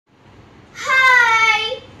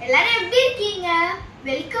இருக்கீங்க?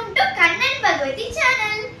 Welcome to Kannan Bhagavathi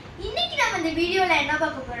channel. இன்னைக்கு நம்ம இந்த வீடியோல என்ன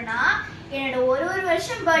பார்க்க போறோம்னா, என்னோட ஒரு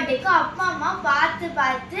வருஷம் பர்த்டேக்கு அப்பா அம்மா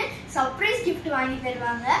பார்த்து சர்ப்ரைஸ் gift வாங்கி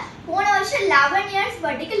தருவாங்க. போன வருஷம் 11 இயர்ஸ்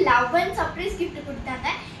பர்த்டேக்கு 11 சர்ப்ரைஸ் gift கொடுத்தாங்க.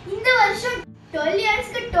 இந்த வருஷம் 12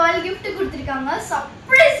 இயர்ஸ்க்கு 12 gift கொடுத்திருக்காங்க.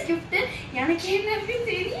 சர்ப்ரைஸ் gift எனக்கு என்னன்னு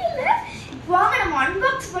தெரியல. வாங்க நம்ம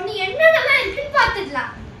அன்பாக்ஸ் பண்ணி என்னென்னலாம் இருக்குன்னு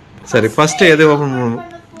பார்த்துடலாம். சரி, ஃபர்ஸ்ட் எது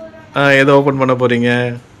ஓபன் பண்ண போறீங்க?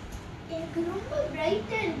 எனக்கு ரொம்ப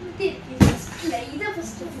பிரைட்டா இருக்கு. இத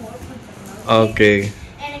ஃபர்ஸ்ட் ஓபன் பண்ணலாம். ஓகே.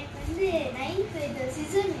 எனக்கு வந்து நைஃப் இது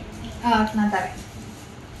சிசர் நான் தரேன்.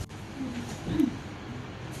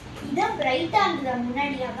 இத பிரைட்டா இருந்தது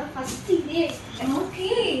முன்னாடி அத ஃபர்ஸ்ட் இதே. ஓகே.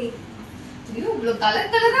 இவ்ளோ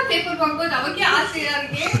கலரா பேப்பர் வாங்கும்போது நமக்கே ஆசையா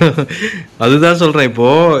இருக்கு. அதுதான் சொல்றேன், இப்போ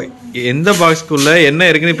எந்த பாக்ஸ்க்குள்ள என்ன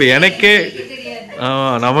இருக்குன்னு இப்போ எனக்கே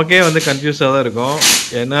நமக்கே வந்து கன்ஃபியூஸா தான் இருக்கும்.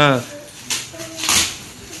 ஏன்னா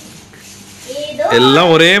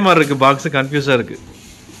எல்லாம் ஒரே மாதிரி இருக்கு, பாக்ஸ் கன்ஃபியூஸா இருக்கு.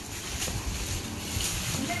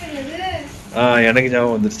 எனக்கு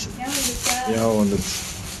ஞாபகம் வந்துருச்சு.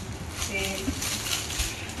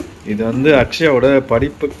 இது வந்து அக்ஷயாவோட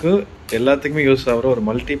படிப்புக்கு எல்லாத்துக்குமே யூஸ் ஆகுற ஒரு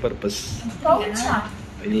மல்டி பர்பஸ்.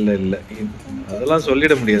 இல்ல அதெல்லாம்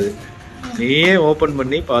சொல்லிட முடியாது. நீயே ஓபன்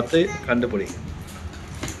பண்ணி பார்த்து கண்டுபிடி.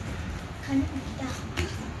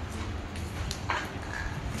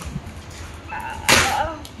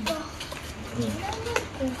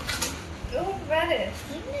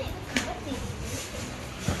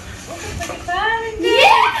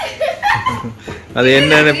 அது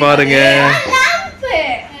என்னன்னு பாருங்க.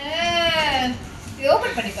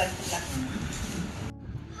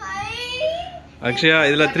 அக்ஷயா,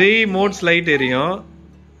 இதுல 3 மோட்ஸ் லைட் எரியும்.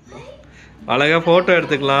 அழகா போட்டோ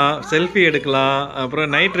எடுத்துக்கலாம், செல்ஃபி எடுக்கலாம்,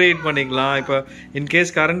 அப்புறம் நைட் ரைட் பண்ணிக்கலாம். இப்போ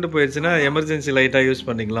இன்கேஸ் கரண்ட் போயிடுச்சுன்னா எமர்ஜென்சி லைட்டா யூஸ்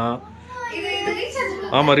பண்ணிக்கலாம்.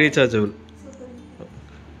 ஆமா, ரீசார்ஜபிள்.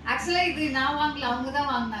 ஆக்சுவலா இது நான் வாங்கல, அவங்க தான்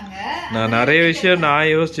வாங்குனாங்க. நான் நிறைய விஷயம்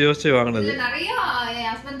யோசிச்சு வாங்குனது. நிறைய என்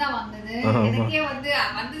ஹஸ்பண்ட் தான் வாங்குனது. எனக்கே வந்து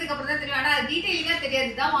வந்ததுக்கு அப்புறம் தான் தெரியும். ஆனா டீடைலிங்கா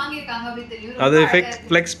தெரியாது, தான் வாங்கிருக்காங்க அப்படி தெரியும். அது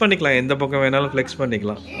ஃப்ளெக்ஸ் பண்ணிக்கலாம், எந்த பக்கம் வேணாலும் ஃப்ளெக்ஸ்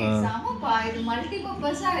பண்ணிக்கலாம். சமப்பா, இது மல்டி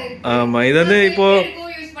பர்பஸா இருக்கு. ஆமா, இது வந்து இப்போ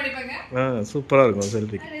யூஸ் பண்ணிப்பாங்க. சூப்பரா இருக்கும்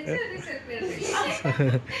செல்ஃபிக்கு.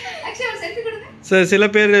 ஆக்சுவலா செல்ஃபி கொடுங்க. சார், சில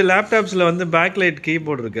பேர் லேப்டாப்ஸ்ல வந்து பேக் லைட்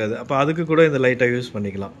கீபோர்ட் இருக்காது, அப்ப அதுக்கு கூட இந்த லைட்டை யூஸ்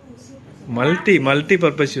பண்ணிக்கலாம். மல்டி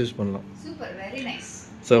பர்பஸ் யூஸ் பண்ணலாம். Super, very nice.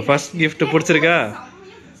 So first gift பிடிச்சிருக்கா?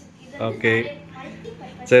 ஓகே.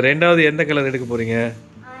 சரி, ரெண்டாவது எந்த கலர் எடுக்க போறீங்க?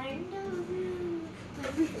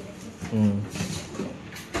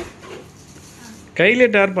 கையிலே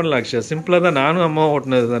டேர் பண்ணலாம் அக்ஷயா, சிம்பிளா தான். நானும் அம்மா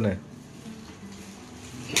ஓட்டுனது தானே.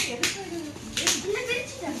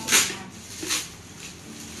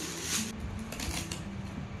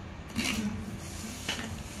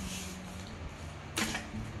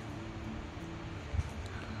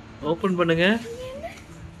 ஓபன் பண்ணுங்க.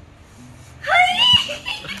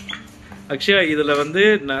 அக்ஷயா, இதுல வந்து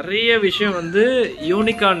நிறைய விஷயம் வந்து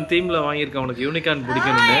யூனிகார்ன் தீம்ல வாங்கியிருக்கேன். உனக்கு யூனிகார்ன்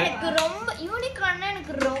பிடிக்கும்னு.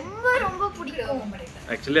 எனக்கு ரொம்ப பிடிக்கும்.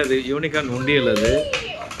 ஆக்சுவலி அது யூனிகார்ன் உண்டியல். அது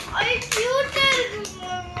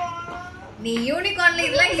நீ யூனிகார்ன்ல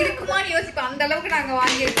இதெல்லாம் இருக்குமான்னு யோசிப்ப, அந்த அளவுக்கு நாங்க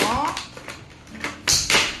வாங்கியிருக்கோம்.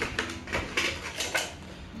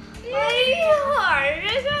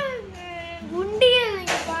 உண்டியல்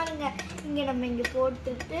இங்க பாருங்க. இங்க நம்ம இங்க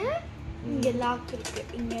போட்டுட்டு இங்க லாக் இருக்கு,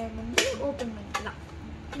 இங்க வந்து ஓபன் பண்ணிக்கலாம்.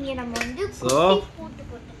 இங்க நம்ம வந்து போட்டு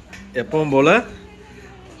போட்டுக்கலாம். எப்பவும் போல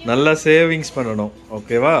நல்லா சேவிங்ஸ் பண்ணணும்,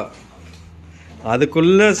 ஓகேவா?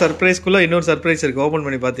 அதுக்குள்ள சர்ப்ரைஸ்க்குள்ள இன்னொரு சர்ப்ரைஸ் இருக்கு. ஓபன்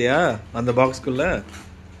பண்ணி பாத்தியா அந்த பாக்ஸ்க்குள்ள?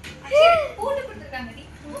 போட்டு கொடுத்திருக்காங்க.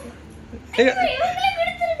 இவங்களே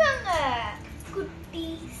கொடுத்திருக்காங்க. குட்டி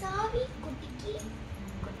சாவி,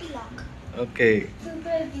 குட்டி லாக். ஓகே.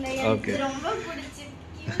 சூப்பர் இல்லையா? ஓகே. ரொம்ப பிடிச்சிருக்கு.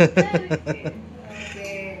 ஓகே.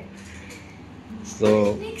 சோ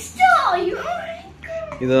நெக்ஸ்ட்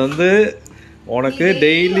இது வந்து உனக்கு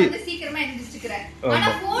டெய்லி சீக்கிரமா எந்திரிச்சுக்கிறேன். ஆனா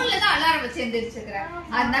போன்ல தான் அலாரம் வச்சு எந்திரிச்சுக்கிறேன்.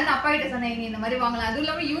 அதனால அப்பா கிட்ட சொன்னேன், நீ இந்த மாதிரி வாங்கலாம், அதுவும்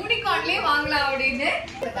இல்லாம யூனிகார்ன்லயே வாங்கலாம் அப்படின்னு.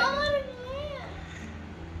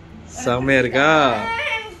 செமையா இருக்கா?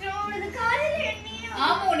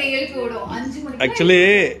 ஆமா, உன்னை எழுப்பி விடும் 5 மணிக்கு. ஆக்சுவலி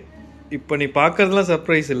இப்போ நீ பார்க்கறதுலாம்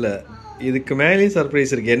சர்ப்ரைஸ் இல்லை, இதுக்கு மேலேயும்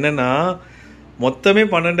சர்ப்ரைஸ் இருக்கு. என்னன்னா மொத்தமே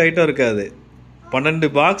 12 ஐட்டம் இருக்காது, 12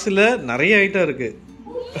 பாக்ஸில் நிறைய ஐட்டம் இருக்கு.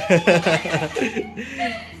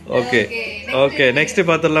 ஓகே ஓகே, நெக்ஸ்ட்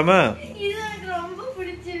பார்த்துடலாமா?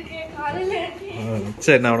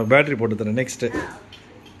 சரி, நான் உனக்கு பேட்டரி போட்டு தரேன். நெக்ஸ்ட்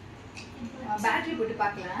பேட்டரி போட்டு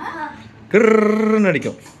பார்க்கலாம். கிர்ன்னு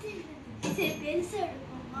அடிக்கும்.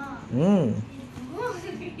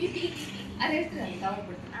 அதை எடுத்து கவர்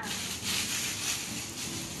போட்டு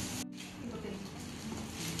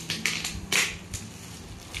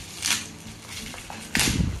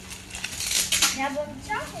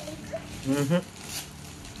வந்துச்சா உங்களுக்கு?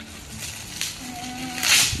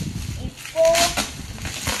 இப்போ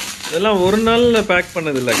இதெல்லாம் ஒரு நாள்ல பேக்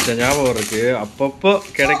பண்ணது இல்ல அக்ஷயா, ஞாபகம் இருக்கு. அப்பப்போ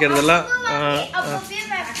கிடைக்கிறதெல்லாம். அப்பவே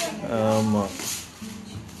பேக் பண்ணுங்க. ஆமா.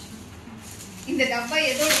 இந்த டப்பா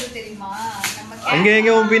ஏதோ இது தெரியுமா? நம்ம அங்க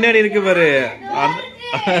எங்க உன் பின்னாடி இருக்கு பாரு.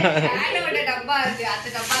 கேனோட டப்பா இருக்கு. அந்த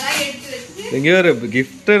டப்பா தான் எடுத்து வச்சு இங்க ஒரு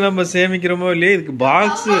gift நம்ம சேமிக்கிறோமோ இல்லையே, இதுக்கு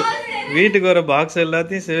பாக்ஸ், வீட்டுக்கு வர பாக்ஸ்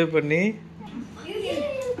எல்லாத்தையும் சேவ் பண்ணி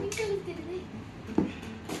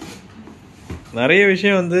நிறைய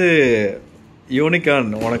விஷயம் வந்து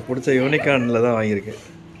யூனிகார்ன், உனக்கு பிடிச்ச யூனிகார்ன்ல தான் வாங்கியிருக்கேன்.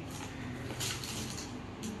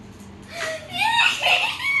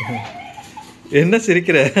 என்ன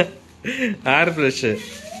சிரிக்கிற? ஹேர் ப்ரஷ்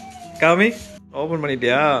காமி, ஓபன்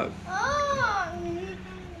பண்ணிட்டியா?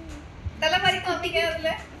 தலைமாரி காமிங்க அதுல.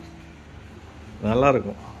 நல்லா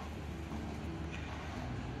இருக்கும்.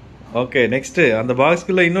 ஓகே, நெக்ஸ்ட் அந்த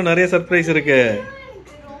பாக்ஸ்க்குள்ள இன்னும் நிறைய சர்ப்ரைஸ் இருக்கு.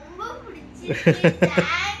 எனக்கு ரொம்ப பிடிச்சிருக்கு.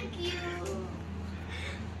 Thank you.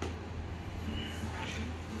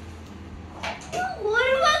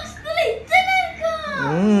 ஒரு பாக்ஸ்க்குள்ள இத்தனை இருக்கா?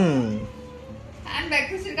 ஹேண்ட்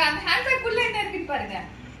பேக் வச்சிருக்க. அந்த ஹேண்ட் பேக் உள்ள என்ன இருக்குன்னு பாருங்க.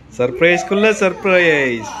 சர்ப்ரைஸ்க்குள்ள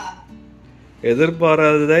சர்ப்ரைஸ்.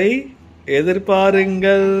 எதிர்பாராததை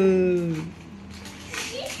எதிர்பாருங்கள்.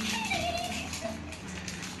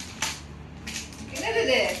 என்னது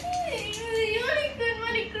இது? யூனிகார்ன்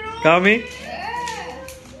மாதிரி crown. காமி,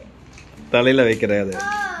 தலையில வைக்கிறது.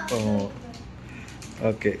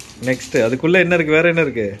 ஓகே, நெக்ஸ்ட் அதுக்குள்ள என்ன இருக்கு? வேற என்ன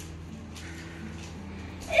இருக்கு?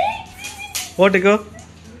 போட்டுக்கோ.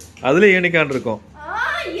 அதுல யூனிகார்ன் இருக்கும்.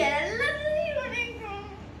 எல்லாத்துலயும் யூனிகார்ன்.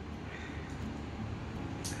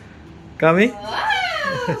 காமி,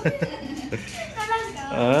 நல்லா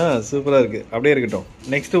இருக்கா? சூப்பரா இருக்கு. அப்படியே இருக்கட்டும்.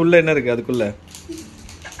 நெக்ஸ்ட் உள்ள என்ன இருக்கு? அதுக்குள்ள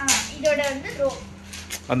இதோட வந்து rope.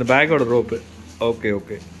 அந்த பேக்கோட ரோப்பு. Okay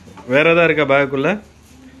okay. வேற ஏதாவது இருக்கா பேக்குள்ள?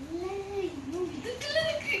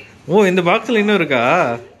 ஓ, இந்த பாக்ஸ்ல இன்னும் இருக்கா?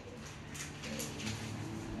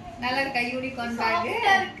 நல்லா இருக்கா யூனிகார்ன் பேக்?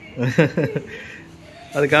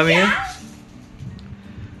 அது காமிங்க.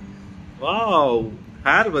 வாவ்,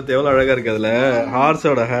 ஹேர் பத்தி எவ்வளவு அழகா இருக்கு. அதுல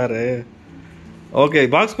ஹார்ஸோட ஹேர். ஓகே,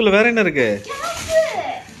 பாக்ஸ்க்குள்ள வேற என்ன இருக்கு?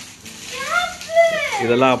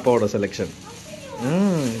 இதெல்லாம் அப்பாவோட செலெக்ஷன்.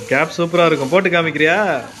 கேப் சூப்பரா இருக்கும். போட்டு காமிக்கிறியா?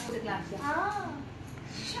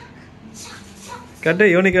 கட்டு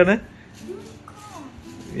யூனிகார்னு.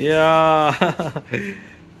 யா,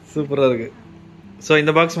 சூப்பரா இருக்கு. சோ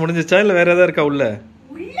இந்த பாக்ஸ் முடிஞ்சிச்சா இல்ல வேற ஏதாவது இருக்கா உள்ள?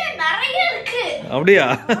 உள்ள நிறைய இருக்கு. அப்படியா?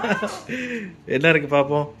 என்ன இருக்கு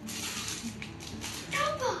பாப்போம்.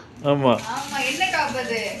 ஆமா ஆமா, என்ன டாப்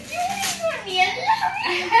அது? யூனிகார்ன் எல்லாமே.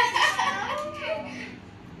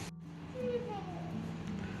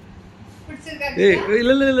 பிடிச்சிருக்கா? ஏய்,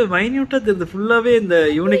 இல்ல இல்ல இல்ல, மைன்யூட்டா தெரியுது. ஃபுல்லாவே இந்த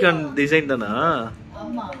யூனிகார்ன் டிசைன் தானா?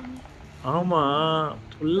 ஆமா. ஆமா,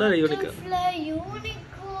 ஃபுல்லா யூனிகார்ன்.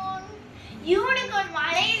 யூனிகார்ன்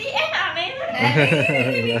மலையிலேயே நானே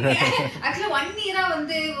ஆக்சுவலா 1 இயரா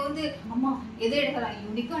வந்து அம்மா எதை எடுக்கலாம்,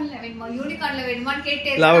 யூனிகார்ன்ல வேணுமா யூனிகார்ன்ல வேணுமான்னு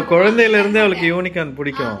கேட்டே இல்ல, அவ குழந்தையில இருந்தே அவளுக்கு யூனிகார்ன்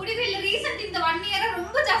பிடிக்கும். புரியுது இல்ல? ரீசன்ட் இந்த 1 இயரா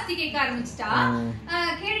ரொம்ப ஜாஸ்தி கேட்க ஆரம்பிச்சிட்டா.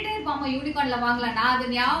 கேட்டுட்டே இருப்பாமா யூனிகார்ன்ல வாங்கலாம். நான் அது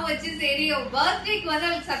ஞாபகம் வச்சு சரி பர்த்டேக்கு வந்து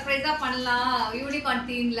அவளுக்கு சர்ப்ரைஸா பண்ணலாம் யூனிகார்ன்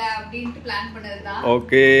தீம்ல அப்படின்ட்டு பிளான் பண்ணதுதான்.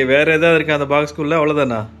 ஓகே, வேற ஏதாவது இருக்கா அந்த பாக்ஸ்க்குள்ள?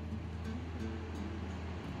 அவ்வளவுதானா?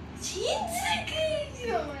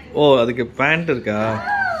 ஓ, அதுக்கு பேண்ட் இருக்கா?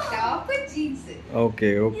 Top jeans. Okay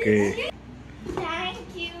okay. Thank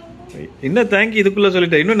you. என்ன தேங்க் யூ இதுக்குள்ள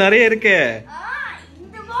சொல்லிட்டேன். இன்னும் நிறைய இருக்கே.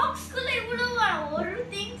 இந்த பாக்ஸ்க்குள்ள இவ்வளவு ஒரு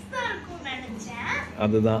திங்ஸ் தான் இருக்கும் நினைச்சேன்.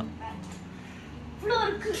 அதுதான். இவ்வளவு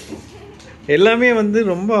இருக்கு. எல்லாமே வந்து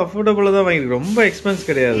ரொம்ப அஃபோர்டபுளா தான் வாங்கிருக்கு. ரொம்ப எக்ஸ்பென்ஸ்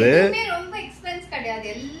கிடையாது. எதுவுமே ரொம்ப எக்ஸ்பென்ஸ் கிடையாது.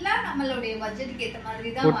 எல்லாம் நம்மளுடைய பட்ஜெட்டுக்கு ஏத்த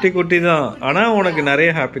மாதிரி தான். குட்டி குட்டி தான். ஆனா உனக்கு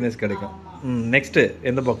நிறைய ஹாப்பினஸ் கிடைக்கும். நெக்ஸ்ட்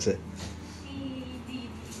எந்த பாக்ஸ்?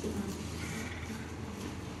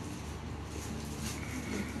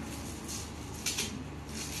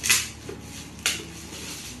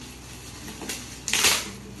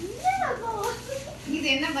 இது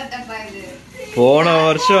என்ன பட்டப்பா இது? போன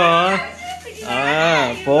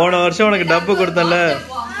வருஷம் உனக்கு டப்பு கொடுத்தல,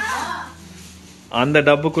 அந்த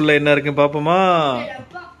டப்புக்குள்ள என்ன இருக்கு பாப்போமா?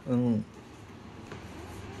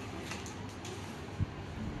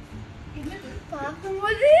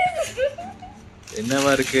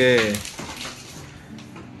 என்னவா இருக்கு?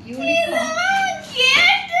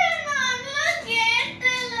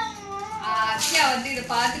 அக்ஷயா வந்து இத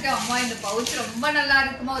பாத்துட்டு அம்மா இந்த பவுச் ரொம்ப நல்லா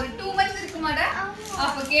இருக்குமா, ஒரு 2 months இருக்குமாடா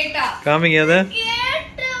அப்ப கேட்டா. காமிங்க அத.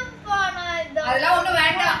 அதெல்லாம் ஒண்ணும்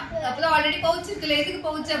வேண்டாம், அப்பதான் ஆல்ரெடி பவுச் இருக்குல, எதுக்கு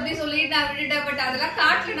பவுச் அப்படி சொல்லிட்டு நான் விட்டுட்டேன். பட் அதெல்லாம்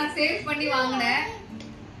கார்ட்ல நான் சேவ் பண்ணி வாங்கினேன்.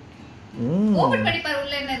 ஓபன் பண்ணி பாரு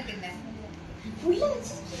உள்ள என்ன இருக்குன்னு. உள்ள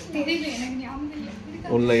வச்சிருக்கீங்க தெரியல எனக்கு ஞாபகம் இல்ல.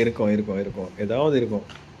 உள்ள இருக்கும் ஏதாவது இருக்கும்.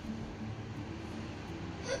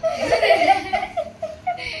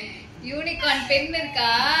 யூனிகார்ன் பென்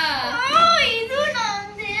இருக்கா? இது நான்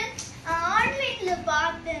வந்து ஆன்லைன்ல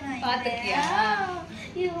பார்த்தேன். பாத்துக்கியா?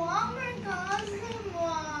 இது வாங்குற காசுமா.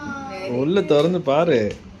 உள்ள திறந்து பாரு.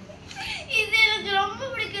 இது எனக்கு ரொம்ப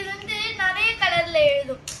பிடிக்குது. வந்து நிறைய கலர்ல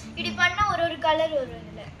எழுதும். இப்படி பண்ணா ஒரு கலர் வரும்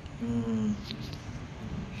இதுல.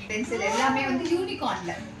 பென்சில் எல்லாமே வந்து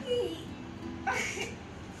யூனிகார்ன்ல.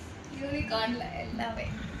 யூனிகார்ன்ல எல்லாமே.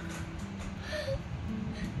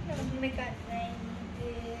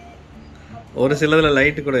 ஒரு சிலதுல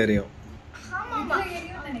லைட் கூட எரியும். ஆமாமா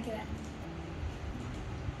நினைக்கிறேன்.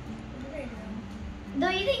 இதோ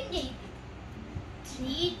இது இங்க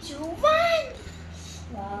 3 2 1.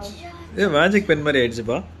 வாவ். இது மேஜிக் பென் மாதிரி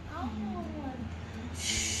ஆயிடுச்சுப்பா.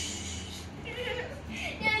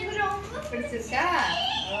 எனக்கு ரொம்ப பிடிச்சிருக்கா?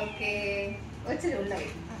 ஓகே. வச்சிரு உள்ள வை.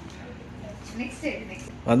 நெக்ஸ்ட்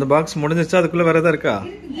அந்த பாக்ஸ் முடிஞ்சிருச்சா? அதுக்குள்ள வேற ஏதாவது இருக்கா?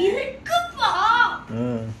 இருக்குப்பா.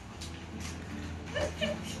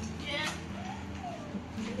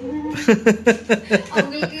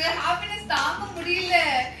 உங்களுக்கு ஹாப்பினஸ் தாங்க முடியல.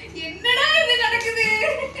 என்னடா இது நடக்குது?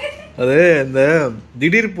 அது இந்த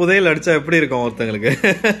திடீர் புதையல் அடிச்சா எப்படி இருக்கும் ஒருத்தங்களுக்கு?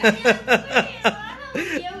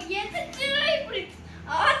 எதுக்குடா இப்படி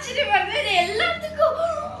ஆச்சரியமா இருக்கு எல்லாத்துக்கும்.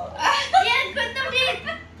 எனக்கு வந்து அப்படியே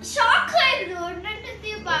ஷாக் ஆயிடுது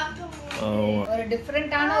ஒன்னத்தையும் பார்க்கும்போது. ஒரு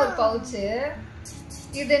டிஃபரெண்டான ஒரு பவுச்.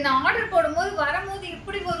 இது நான் ஆர்டர் போடும்போது வரும்போது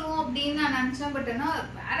இப்படி வரும் அப்படின்னு நான் நினைச்சேன். பட் ஆனா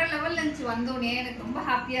வேற லெவல்ல இருந்துச்சு. வந்தோடனே எனக்கு ரொம்ப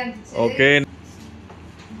ஹாப்பியா இருந்துச்சு. ஓகே.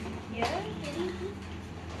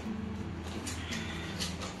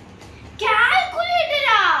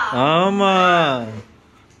 கால்குலேட்டரா? ஆமா.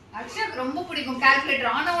 அக்ஷயாக்கு ரொம்ப பிடிக்கும்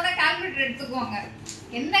கால்குலேட்டர். ஆனவன கால்குலேட்டர் எடுத்துக்குவாங்க.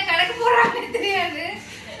 என்ன கணக்கு போறாங்கன்னு தெரியாது.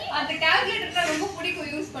 அந்த கால்குலேட்டர் ரொம்ப பிடிக்கும்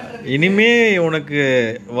யூஸ் பண்றது. இனிமே உனக்கு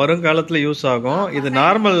வரும் காலத்துல யூஸ் ஆகும். இது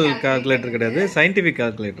நார்மல் கால்குலேட்டர் கிடையாது, சயின்டிபிக்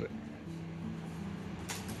கால்குலேட்டர்.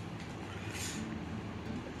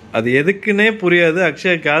 அது எதுக்குன்னே புரியாது.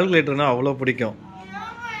 அக்ஷயா கால்குலேட்டர்னா அவ்வளோ பிடிக்கும்.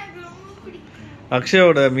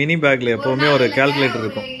 அக்ஷயாவோட மினி பேக்ல எப்பவுமே ஒரு கால்குலேட்டர்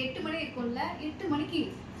இருக்கும். 8 மணி இருக்கும்ல, 8 மணிக்கு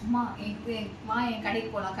அம்மா என் கடைக்கு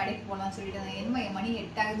போலாம் சொல்லிட்டு என்னமா என் மணி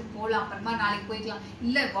 8 ஆகுது போலாம், அப்புறமா நாளைக்கு போய்க்கலாம்.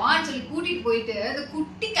 இல்ல வான்னு சொல்லி கூட்டிட்டு போயிட்டு அந்த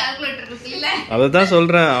குட்டி கால்குலேட்டர் இருக்குல்ல, அததான்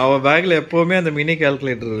சொல்றேன். அவ பேக்ல எப்பவுமே அந்த மினி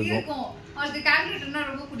கால்குலேட்டர் இருக்கும். அவளுக்கு கால்குலேட்டர்னா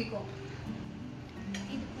ரொம்ப பிடிக்கும்.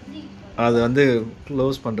 அது வந்து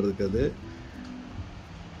க்ளோஸ் பண்றதுக்கு அது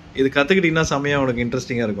இது கத்துக்கிட்டீங்கன்னா செமையா உனக்கு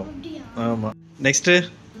இன்ட்ரெஸ்டிங்கா இருக்கும். ஆமா. நெக்ஸ்ட்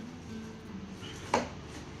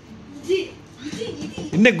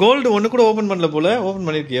இன்னும் கோல்டு ஒன்னு கூட ஓபன் பண்ணல போல. ஓபன்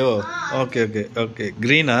பண்ணிருக்கியோ? Okay okay okay.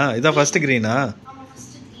 கிரீனா? இதான் ஃபர்ஸ்ட் கிரீனா? ஆமா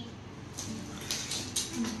ஃபர்ஸ்ட் கிரீன்.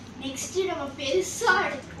 நெக்ஸ்ட் நம்ம பெருசா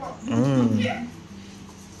எடுப்போம்.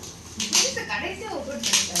 இது கடைசியா ஓபன்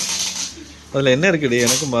பண்ணிட்டேன். அதுல என்ன இருக்குடி?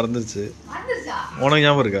 எனக்கு மறந்துச்சு. மறந்துச்சா? உனக்கு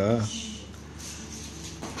ஞாபகம் இருக்கா?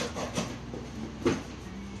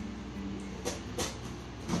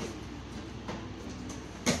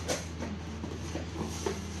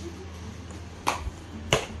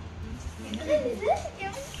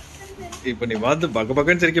 இப்ப நீ பார்த்து பக்க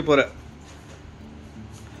பக்கன்னு சிரிக்க போற.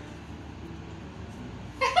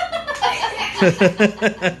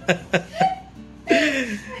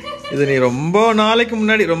 இது நீ ரொம்ப நாளைக்கு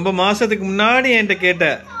முன்னாடி, ரொம்ப மாசத்துக்கு முன்னாடி என்கிட்ட கேட்ட.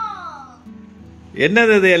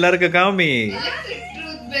 என்னது அது? எல்லாருக்கும் காமி. Electric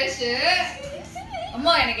tooth brush.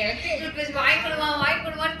 அம்மா எனக்கு எலக்ட்ரிக் டூத் பிரஷ்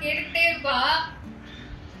வாங்கிடுவான்னு கேட்டுக்கிட்டே இருப்பா.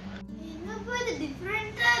 என்னப்பா இது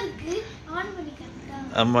டிஃபரண்டா இருக்கு. ஆன் பண்ணி காட்டுடா.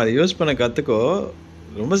 அம்மா அதை யூஸ் பண்ண கத்துக்கோ.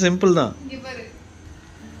 ரொம்ப சிம்பிள் தான். இங்க பாரு.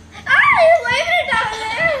 இது வைப்ரேட் ஆகுது.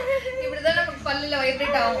 இப்படிதான் நமக்கு பல்லுல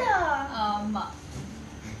வைப்ரேட் ஆகும். ஆமா.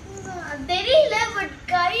 தெரியல பட்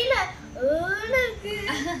கையில இருக்கு.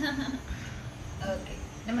 ஓகே.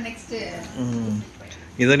 நம்ம நெக்ஸ்ட்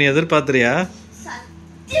இத நீ எதிர்பார்த்தியா?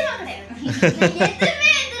 சத்தியமா கிடையாது.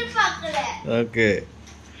 எதுவுமே எதிர்பார்க்கல. ஓகே.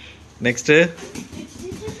 நெக்ஸ்ட்.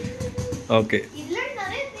 ஓகே. இதுல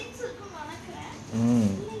நிறைய திங்ஸ் இருக்குன்னு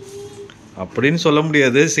நினைக்கிறேன். அப்படின்னு சொல்ல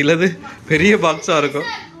முடியாது. சிலது பெரிய பாக்ஸா இருக்கும்.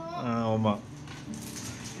 ஆமா.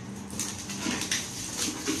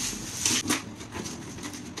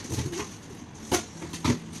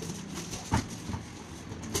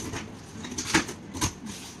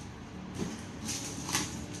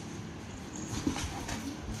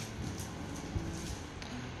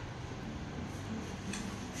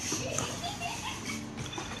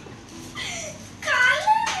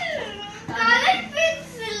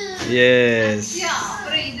 எஸ்.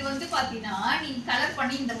 அப்புறம் இது வந்து பாத்தீனா நீ கலர்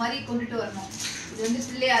பண்ணி இந்த மாதிரி கொண்டுட்டு வரணும். இது வந்து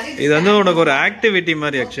பிள்ளையாரு. இது வந்து உனக்கு ஒரு ஆக்டிவிட்டி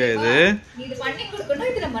மாதிரி. அக்ஷயா இது இது பண்ணி கொடுக்கணும்.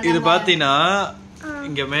 இது நம்ம இது பாத்தீனா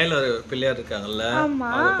இங்க மேல ஒரு பிள்ளையார் இருக்காங்கல்ல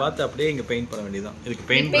அத பார்த்து அப்படியே இங்க பெயிண்ட் பண்ண வேண்டியதான். இதுக்கு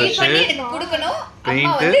பெயிண்ட் பிரஷ் கொடுக்கணும்.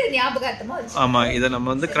 பெயிண்ட் அம்மா வந்து ஞாபகார்த்தமா வச்சு. ஆமா இத நம்ம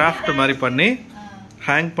வந்து கிராஃப்ட் மாதிரி பண்ணி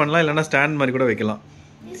ஹேங் பண்ணலாம் இல்லனா ஸ்டாண்ட் மாதிரி கூட வைக்கலாம்.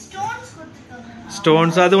 ஸ்டோன்ஸ் கொடுத்துருக்காங்க.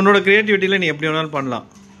 ஸ்டோன்ஸ் அது உன்னோட கிரியேட்டிவிட்டில நீ எப்படி வேணாலும் பண்ணலாம்.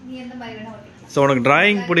 நீ எந்த மாதிரி வேணா வைக்கலாம். சோ உனக்கு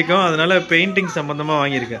டிராயிங் பிடிக்கும் அதனால பெயிண்டிங் சம்பந்தமா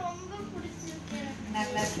வாங்கி இருக்கேன். ரொம்ப பிடிச்சிருக்கு.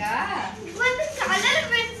 நல்லா இருக்கா? இது வந்து கலர்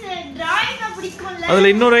பென்சில் டிராயிங் பிடிக்கும்ல.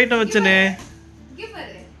 அதுல இன்னொரு ஐட்டம் வச்சனே. இங்க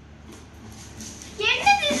பாரு.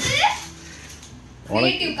 என்னது இது?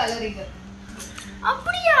 Creative colouring.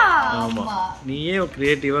 அப்படியா? ஆமா நீயே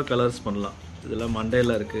கிரியேட்டிவா கலர்ஸ் பண்ணலாம். இதெல்லாம்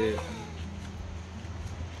மண்டையில இருக்கு.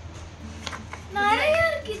 நிறைய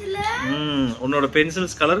இருக்கு இதுல. உன்னோட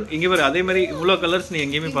பென்சில்ஸ் கலர் இங்க பாரு அதே மாதிரி இவ்ளோ கலர்ஸ் நீ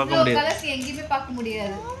எங்கேயுமே பார்க்க முடியாது. கலர்ஸ் எங்கேயுமே பார்க்க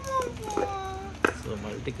முடியாது. So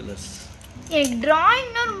multi colours. எனக்கு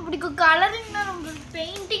டிராயிங்னா ரொம்ப பிடிக்கும், கலரிங்னா ரொம்ப,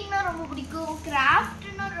 பெயிண்டிங்னா ரொம்ப பிடிக்கும்,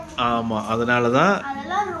 கிராஃப்ட்னா ரொம்ப. ஆமா அதனால தான்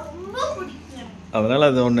அதெல்லாம் ரொம்ப பிடிக்கும். அதனால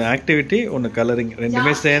அது ஒன்னு ஆக்டிவிட்டி ஒன்னு கலரிங்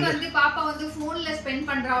ரெண்டுமே சேர்ந்து. வந்து பாப்பா வந்து போன்ல ஸ்பெண்ட்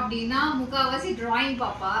பண்றா அப்படினா முகாவாசி டிராயிங்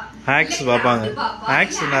பாப்பா, ஹேக்ஸ் பாப்பாங்க.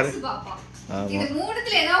 ஹேக்ஸ் பாப்பா. இது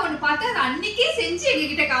மூணுத்துல ஏதாவது ஒன்னு பார்த்தா அது அன்னைக்கே செஞ்சு எங்க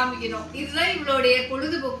கிட்ட காமிக்கணும். இதுதான் இவளுடைய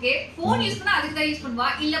பொழுதுபோக்கே. போன் யூஸ் பண்ணா அதுக்கு தான் யூஸ் பண்ணுவா.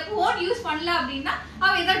 இல்ல போன் யூஸ் பண்ணல அப்படின்னா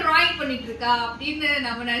அவ ஏதோ டிராயிங் பண்ணிட்டு இருக்கா அப்படின்னு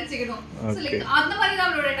நம்ம நினைச்சுக்கணும். அந்த மாதிரி தான்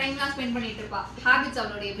அவளோட டைம்லாம் ஸ்பெண்ட் பண்ணிட்டு இருப்பா. ஹாபிட்ஸ்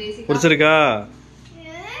அவளுடைய பேசிக். பிடிச்சிருக்கா?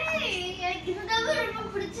 எனக்கு இதுதான் ரொம்ப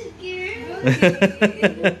பிடிச்சிருக்கு.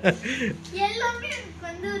 எல்லாமே எனக்கு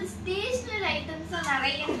வந்து ஒரு ஸ்டேஷனரி ஐட்டம்ஸ்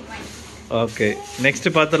நிறைய இருக்கு. Okay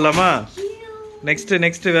next பாத்துறலாமா?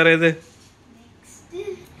 நெக்ஸ்ட் வேற எது?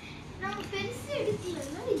 நம்ம பென்சில்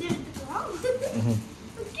எடுக்கலன்னா இது எடுத்துக்கலாம்.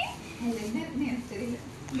 ஓகே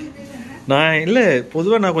நான் இல்லை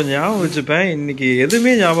பொதுவாக நான் கொஞ்சம் ஞாபகம் வச்சுப்பேன். இன்னைக்கு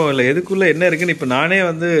எதுவுமே ஞாபகம் இல்லை எதுக்குள்ளே என்ன இருக்குன்னு. இப்போ நானே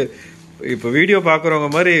வந்து இப்போ வீடியோ பார்க்குறவங்க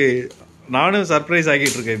மாதிரி நானும் சர்ப்ரைஸ்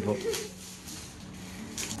ஆகிட்டு இருக்கேன். இப்போ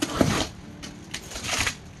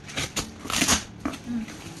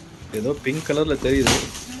ஏதோ பிங்க் கலர்ல தெரியுது.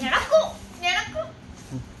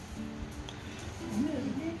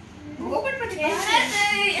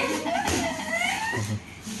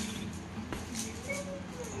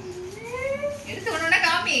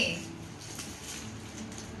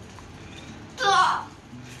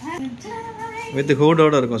 வித்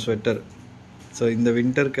ஹூடோட இருக்கும் ஸ்வெட்டர். ஸோ இந்த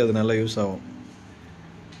வின்டருக்கு அது நல்லா யூஸ் ஆகும்.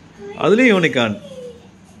 அதுலேயும் யூனிகார்ன்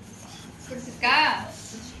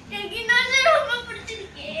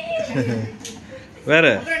வேற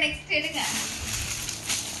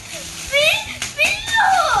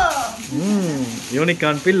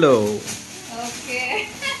யூனிகார்ன் பில்லோ.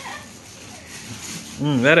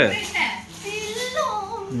 வேற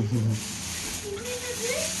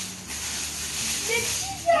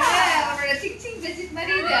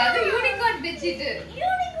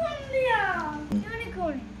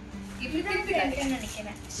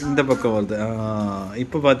இந்த பக்கம் வருது.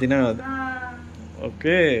 இப்போ பாத்தீங்கன்னா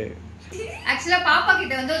ஓகே. ஆக்சுவலா பாப்பா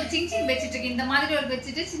கிட்ட வந்து ஒரு சிங் பெட்ஷீட் இருக்கு. இந்த மாதிரி ஒரு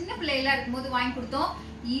பெட்ஷீட் சின்ன பிள்ளைகளா இருக்கும்போது வாங்கி கொடுத்தோம்.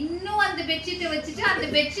 இன்னும் அந்த பெட்ஷீட்டை வச்சுட்டு அந்த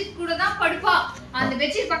பெட்ஷீட் கூட தான் படுப்பா. அந்த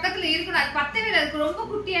பெட்ஷீட் பக்கத்துல இருக்கணும். அது பத்தவே அதுக்கு ரொம்ப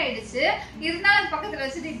குட்டி ஆயிடுச்சு. இருந்தாலும் அது பக்கத்துல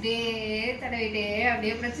வச்சுட்டு இப்படியே தடவிட்டே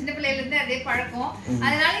அப்படியே சின்ன பிள்ளைல இருந்து அதே பழக்கம்.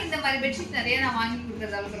 அதனால இந்த மாதிரி பெட்ஷீட் நிறைய நான் வாங்கி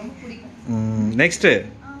கொடுக்கறது அவளுக்கு ரொம்ப பிடிக்கும். நெக்ஸ்ட்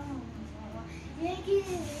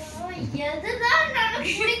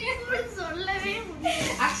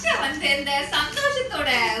அக்ஷயா வந்து இந்த சந்தோஷத்தோட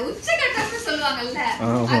உச்சகட்டம்னு சொல்லுவாங்கல்ல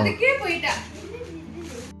அதுக்கே போயிட்டா.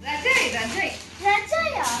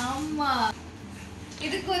 ரஜாய் ஆமா.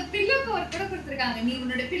 இதுக்கு ஒரு பில்லோ கவர் கூட கொடுத்திருக்காங்க. நீ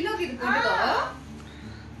உன்னோட பில்லோக்கு இது போட்டுக்கோ.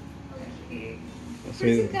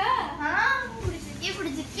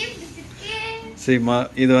 சரிம்மா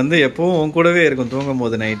இது வந்து எப்பவும் உன் கூடவே இருக்கும் தூங்கும்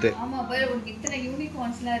போது நைட்டு. ஆமா பாரு உனக்கு இத்தனை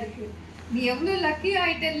யூனிகார்ன்ஸ்லாம் இருக்கு. நீ எவ்வளவு லக்கி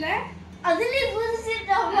ஆயிட்டல்ல. அதுலயே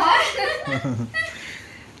புதுசிட்டாமா.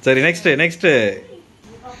 சரி நெக்ஸ்ட்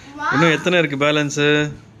இன்னும் எத்தனை இருக்கு பேலன்ஸ்?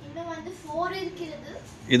 இன்னும் வந்து 4 இருக்குது.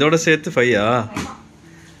 இதோட சேர்த்து 5ஆ?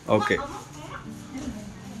 ஓகே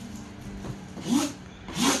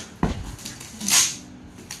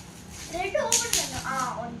ரெட் ஓபன் பண்ணா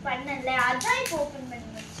ஒன் பண்ணல அதான் இப்போ ஓபன் பண்ணி.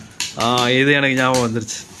 இது எனக்கு ஞாபகம்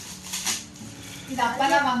வந்துருச்சு. இது அப்பா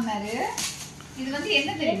தான் வாங்குனாரு. இது வந்து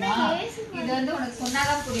என்ன தெரியுமா? இது வந்து உனக்கு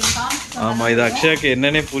சொன்னாதான் புரியும். ஆமா இது அக்ஷயாக்கு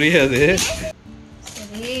என்னன்னே புரியாது.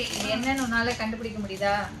 சரி என்னன்னு உன்னால கண்டுபிடிக்க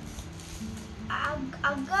முடியுதா?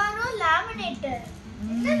 அகாரோ லேமினேட்டர்.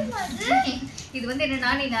 இது வந்து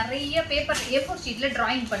என்னன்னா நீ நிறைய பேப்பர் A4 ஷீட்ல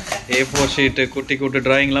டிராயிங் பண்ற. A4 ஷீட் குட்டி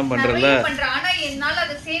டிராயிங்லாம் பண்றல. ஆனா என்னால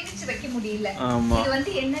அதை சேமிச்சு வைக்க முடியல. இது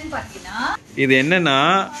வந்து என்னன்னு பாத்தீனா இது என்னன்னா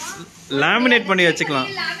லேமினேட் பண்ணி வச்சுக்கலாம்.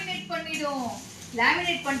 லேமினேட் பண்ணிடும்.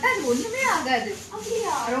 லேமினேட் பண்ணிட்டா அது ஒண்ணுமே ஆகாது. அப்படியே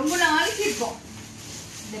ரொம்ப நாளைக்கு இருக்கும்.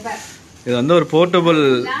 இது வந்து ஒரு போர்ட்டபிள்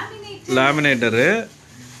லேமினேட்டர்.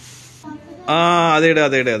 அதை எடு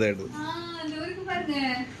அந்த ஊருக்கு பாருங்க.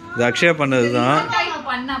 இது அக்ஷயா பண்ணதுதான்.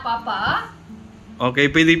 பண்ணா பாப்பா. ஓகே,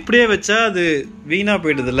 இப்போ இது இப்படியே வச்சா அது வீணா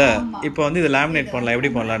போயிடுதுல. இப்போ வந்து இது லேமினேட் பண்ணலாம்.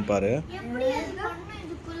 எப்படி பண்ணலாம்னு பாரு.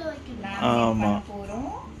 ஆமா,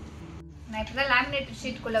 நான் இப்பதான் லேமினேட்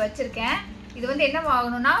ஷீட் குள்ள வச்சிருக்கேன். இது வந்து என்ன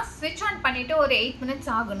ஆகணும்னா ஸ்விட்ச் ஆன் பண்ணிட்டு ஒரு 8 minutes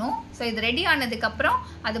ஆகணும். ஸோ இது ரெடி ஆனதுக்கு அப்புறம்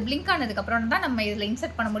அது பிளிங்க் ஆனதுக்கு அப்புறம் தான் நம்ம இதுல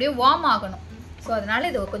இன்சர்ட் பண்ண முடியும். வார்ம் ஆகணும். ஸோ அதனால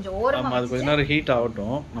இது கொஞ்சம் ஓரமா அது கொஞ்ச நேரம் ஹீட்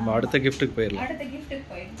ஆகட்டும். நம்ம அடுத்த கிஃப்ட்டுக்கு போயிடலாம். அடுத்த கிஃப்ட்டுக்கு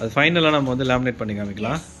போயிடலாம். அது ஃபைனலா நம்ம வந்து லேமினேட் பண்ணி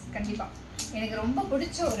காமிக்கலாம். கண்டிப்பா. எனக்கு ரொம்ப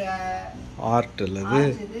பிடிச்ச ஒரு ஆர்ட் இல்ல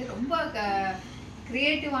இது. ரொம்ப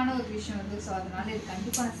கிரியேட்டிவான ஒரு விஷயம் இது. ஸோ அதனால இது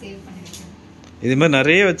கண்டிப்பா நான் சேவ் பண்ணி வைக்கிறேன். இது மாதிரி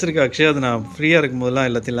நிறைய வச்சிருக்கேன் அக்ஷயா. அது நான் ஃப்ரீயா இருக்கும் போதெல்லாம்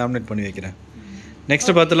எல்லாத்தையும் லேமினேட் பண்ணி வைக்கிறேன்.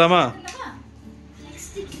 நெக்ஸ்ட் பார்த்துலாமா?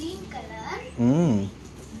 Next green colour.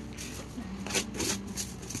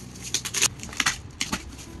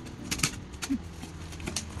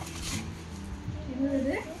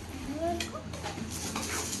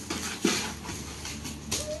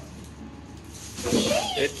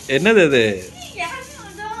 என்னது இது?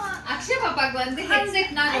 அக்ஷயா பாப்பாக்கு வந்து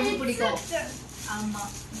ஹெட்செட்னா ரொம்ப பிடிக்கும். ஆமா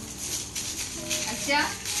அக்ஷயா,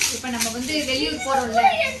 இப்ப நம்ம வந்து வெளியூர் போறோம்ல,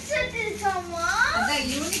 ஹெட்செட் இருக்காமா? அத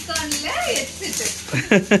யூனிகார்ன்ல ஹெட்செட்.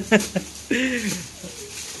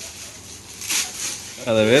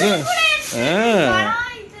 அத வெறும்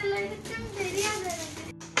இதுல இருக்குன்னு தெரியாது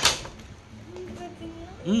எனக்கு.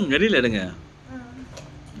 வெளியில எடுங்க.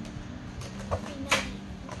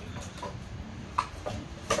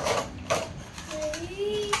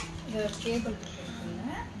 இது கேபிள் இருக்குல்ல,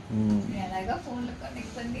 அழகா போன்ல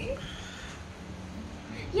கனெக்ட் பண்ணி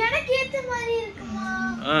எனக்கு ஏத்த மாதிரி இருக்குமா?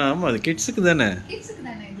 ஆமா, அது கிட்ஸ்க்கு தானே. கிட்ஸ்க்கு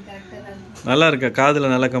தானே இது கரெக்ட்டா இருக்கு. நல்லா இருக்கா?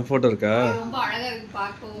 காதுல நல்லா கம்ஃபர்ட் இருக்கா? ரொம்ப அழகா இருக்கு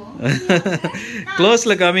பாக்கவும்.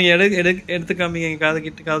 க்ளோஸ்ல காமிங்க. எடுத்து காமிங்க.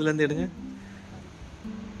 காதுல இருந்து எடுங்க.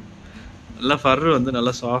 நல்லா ஃபர் வந்து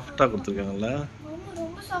நல்லா சாஃப்ட்டா கொடுத்திருக்காங்கல்ல.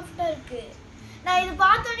 ரொம்ப சாஃப்ட்டா இருக்கு. நான் இது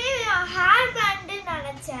பார்த்தோனே ஹேர் பேண்ட்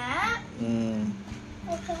நினைச்சேன்.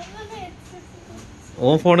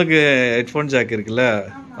 உன் ஃபோனுக்கு ஹெட்ஃபோன் ஜாக் இருக்குல்ல,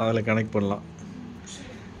 அதில் கனெக்ட் பண்ணலாம்.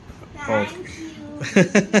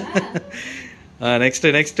 நெக்ஸ்ட்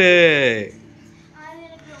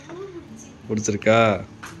பிடிச்சிருக்கா?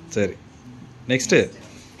 சரி, நெக்ஸ்ட்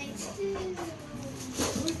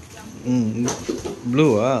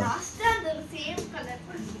ப்ளூவா?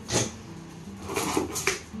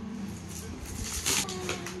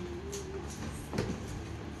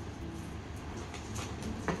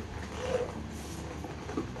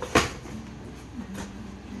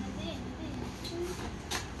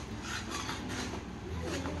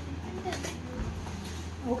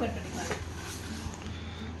 ஓபன் பண்ணி பாரு.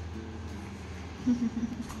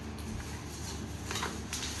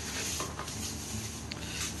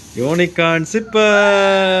 யூனிகார்ன்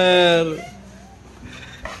சிப்பர்.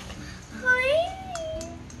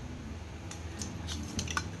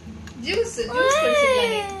 ஜூஸ்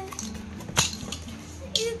குடிச்சிடலாம்.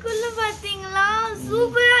 இதுக்குள்ள பாத்தீங்களா?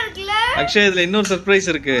 சூப்பரா இருக்குல. அக்ஷய், இதுல இன்னொரு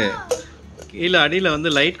சர்ப்ரைஸ் இருக்கு. கீழ அடியில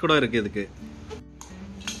வந்து லைட் கூட இருக்கு இதுக்கு.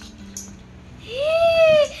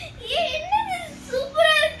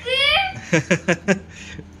 சூப்பரா இருக்கு.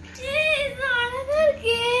 இது அழகா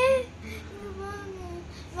இருக்கு.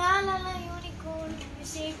 மேலலாம் யூனிகார்ன்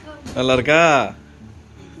ஷேக். நல்லா இருக்கா?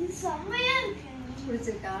 இது செமையா இருக்கு.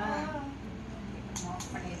 பிடிச்சிருக்கா? ஆஃப்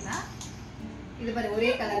பண்ணிடலாம். இது பாரு,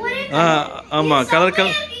 ஒரே கலர். ஆமா, கலர்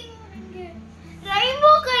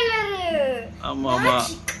ரெயின்போ கலர். ஆமா,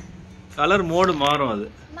 கலர் மோடு மாறும். அது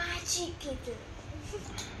மேஜிக். இது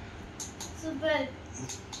சூப்பர்.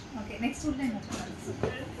 ஓகே, நெக்ஸ்ட் உள்ள என்ன பாரு.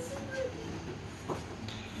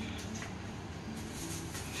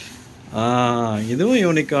 இதுவும்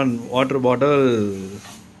யூனிகார்ன் வாட்டர் பாட்டில்.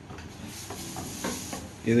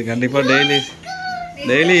 இது கண்டிப்பா டெய்லி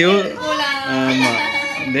ஆமா,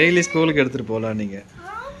 டெய்லி ஸ்கூலுக்கு எடுத்துட்டு போலாம் நீங்க.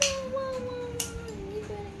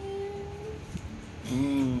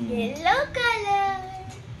 yellow color.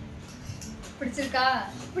 பிடிச்சிருக்கா?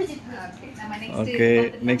 பிடிச்சிருக்கு. ஓகே, நம்ம okay,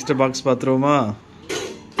 next box பாத்துருவோமா?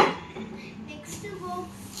 Next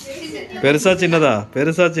box பெருசா சின்னதா?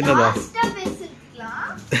 லாஸ்டா பேசிக்கலாம்.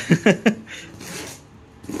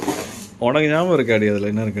 உனக்கு ஞாபகம் இருக்காடி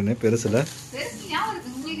அதுல என்ன இருக்குன்னு? பெருசுல பெருசு ஞாபகம் இருக்கு.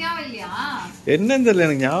 உங்களுக்கு ஞாபகம் இல்லையா? என்னன்னு தெரியல,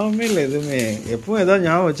 எனக்கு ஞாபகமே இல்லை எதுவுமே. எப்பவும் ஏதாவது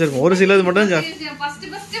ஞாபகம் வச்சிருக்கோம். ஒரு சிலது மட்டும்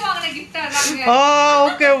ஃபர்ஸ்ட் வாங்குன gift அதாங்க.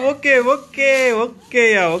 ஓகே.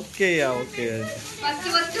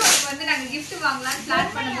 ஃபர்ஸ்ட் வந்து நாங்க gift வாங்கலாம்னு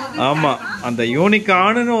பிளான் பண்ணும்போது ஆமா, அந்த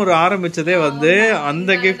யூனிகார்ன்னு ஒரு ஆரம்பிச்சதே வந்து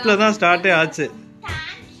அந்த கிஃப்ட்ல தான் ஸ்டார்ட்டே ஆச்சு.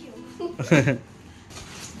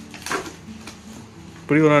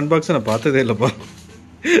 இப்படி ஒரு அன்பாக்ஸ் நான் பார்த்ததே இல்லப்பா.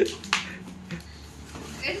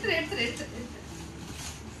 எடுத்து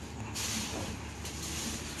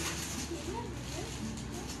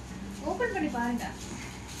ஓபன் பண்ணி பாருங்க.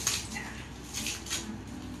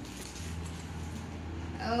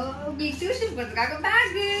 டியூஷன் போறதுக்காக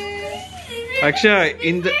பேக். அக்ஷயா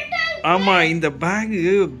இந்த பேக்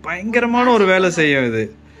பயங்கரமான ஒரு வேலை செய்யும் இது.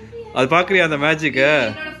 அது பாக்குறியா அந்த மேஜிக்க?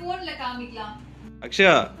 என்னோட போன்ல காமிக்கலாம்.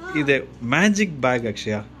 அக்ஷயா இது மேஜிக் பேக்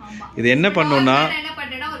அக்ஷயா. இது என்ன பண்ணும்னா நான் என்ன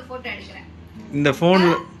பண்றேன்னா ஒரு போட்டோ எடுக்கிறேன். இந்த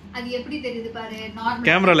போன்ல அது எப்படி தெரியுது பாரு. நார்மலா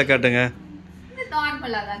கேமரால காட்டுங்க.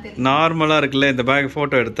 நார்மலா தான் தெரியுது. நார்மலா இருக்குல்ல இந்த பேக்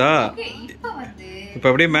போட்டோ எடுத்தா. ஓகே இப்போ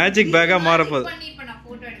அப்படியே மேஜிக் பேக்கா மாற போகுது. இப்போ நான்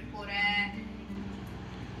போட்டோ எடுக்க போறேன்.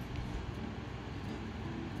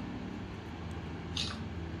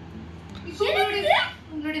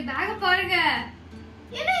 உங்களுடைய பேக் பாருங்க.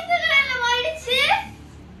 என்ன இந்த கலர்ல மாறிடுச்சு?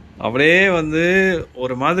 அப்படியே வந்து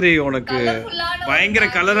ஒரு மாதிரி உனக்கு பயங்கர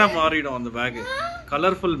கலரா மாறிடும் அந்த பேக்.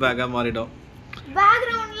 கலர்ஃபுல் பேக்கா மாறிடும்.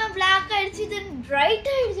 பேக்ரவுண்ட்ல Black ஆயிடுச்சு, தென் பிரைட்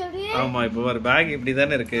ஆயிடுச்சு அப்படியே. ஆமா இப்போ வர பேக் இப்படி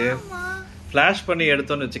தானே இருக்கு. ஃபிளாஷ் பண்ணி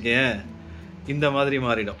எடுத்தோம்னு வெச்சுக்கேன் இந்த மாதிரி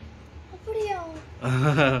மாறிடும். அப்படியே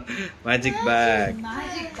மேஜிக் பேக்.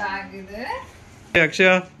 மேஜிக் பேக் இது.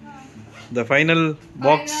 Akshaya the final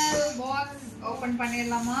box open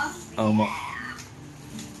பண்ணிரலாமா? ஆமா.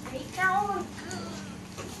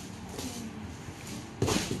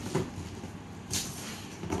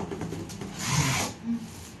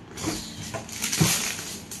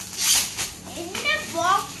 என்ன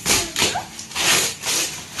பாக்ஸ் இது?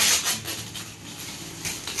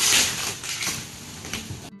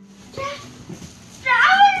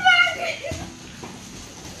 Travel back.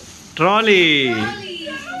 ட்ராலி.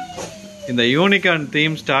 இந்த யூனிகார்ன்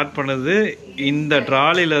தீம் ஸ்டார்ட் பண்ணது இந்த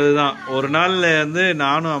ட்ராலில தான். ஒரு நாள்ல வந்து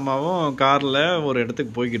நானும் அம்மாவும் கார்ல ஒரு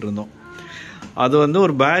இடத்துக்கு போய்கிட்டு இருந்தோம். அது வந்து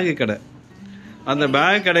ஒரு பேக் கடை. அந்த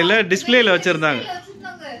பேக் கடையில டிஸ்பிளேல வச்சிருந்தாங்க.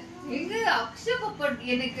 எங்க அக்ஷயா பாப்பா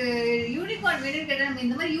எனக்கு யூனிகார்ன் வேணும்னு கேட்டா நம்ம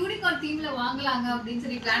இந்த மாதிரி யூனிகார்ன் தீம்ல வாங்கலாங்க அப்படின்னு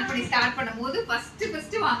சொல்லி பிளான் பண்ணி ஸ்டார்ட் பண்ணும்போது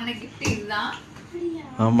ஃபர்ஸ்ட் வாங்கின gift இதுதான்.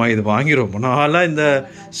 ஆமா இது வாங்கி ரொம்ப நாளா இந்த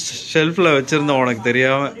ஷெல்ஃப்ல வச்சிருந்தோம் உனக்கு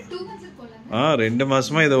தெரியாம. 2 months போலங்க. 2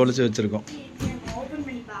 மாசமா இதை ஒளிச்சு வச்சிருக்கோம். ஓபன்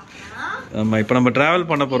பண்ணி பார்க்கலாம். ஆமா இப்போ நம்ம டிராவல்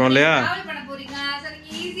பண்ண போறோம் இல்லையா? டிராவல் பண்ண போறீங்க. சரி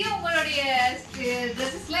ஈஸியா உங்களுடைய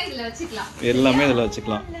Dressesலாம் இதுல வச்சுக்கலாம். எல்லாமே இதுல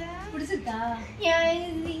வச்சுக்கலாம். பிடிச்சிருக்கா?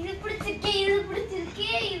 இது பிடிச்சிருக்கே, இது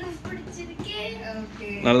பிடிச்சிருக்கே, இது பிடிச்சிருக்கே. ஓகே.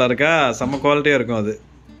 நல்லா இருக்கா? செம்ம குவாலிட்டியா இருக்கும் அது.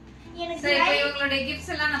 எனக்கு சரி இப்போ உங்களுடைய gifts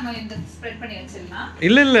எல்லாம் நம்ம இந்த ஸ்ப்ரெட் பண்ணி வச்சிரலாம்.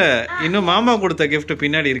 இல்ல இன்னும் மாமா கொடுத்த gift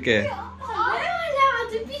பின்னாடி இருக்கே.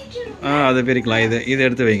 அது பிடிக்கும். அது பிரிக்கலாம். இது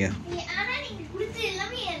எடுத்து வைங்க. ஆனா நீங்க கொடுத்த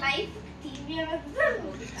எல்லாமே என் லைஃப் தீம்ல வந்து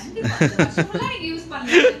கண்டிப்பா நீங்க யூஸ்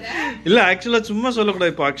பண்ணுவீங்க. இல்ல ஆக்சுவலா சும்மா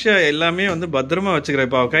சொல்லக்கூடாது. இப்போ அக்ஷயா எல்லாமே வந்து பத்திரமா வச்சுக்கிறேன்.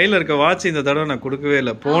 இப்போ அவ கையில இருக்க வாட்ச் இந்த தடவை நான் கொடுக்கவே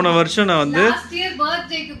இல்லை. போன வருஷம் நான் வந்து லாஸ்ட் இயர்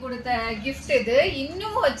பர்த்டேக்கு கொடுத்த gift இது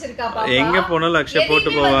இன்னும் வச்சிருக்கா பாப்பா. எங்க போனாலும் அக்ஷயா போட்டு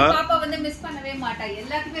போவா. பாப்பா வந்து மிஸ் பண்ணவே மாட்டா.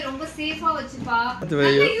 எல்லாத்தையுமே ரொம்ப சேஃபா வச்சுப்பா.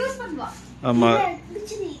 நல்லா யூஸ் பண்ணுவா. ஆமா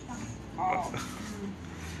பிடிச்சது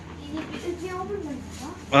இது ஓபன்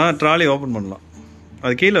பண்ணுவா. ட்ராலி ஓபன் பண்ணலாம்.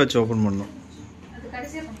 அது கீழே வச்சு ஓபன் பண்ணணும். அது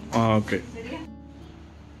கடைசியா பண்ணுங்க. ஓகே. சரியா?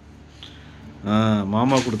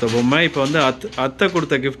 மாமா கொடுத்த பொம்மை. இப்போ வந்து அத்தை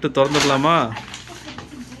கொடுத்த gift திறந்துடலாமா?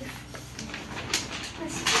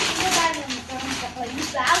 இந்த பேக் நம்ம திறந்தோம். இந்த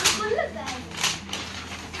பேக் ஃபுல் பேக்.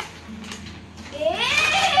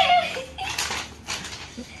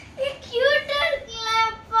 கியூட்டா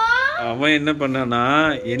இருக்குல்லப்பா. அவன் என்ன பண்ணானா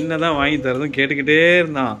என்னதான் வாங்கி தரதும் கேட்டுக்கிட்டே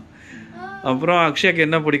இருந்தான். அப்புறம் அக்ஷயாக்கு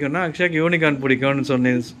என்ன பிடிக்கும்னா அக்ஷயாக்கு யூனிகார்ன் பிடிக்கும்னு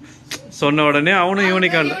சொன்ன உடனே அவனும்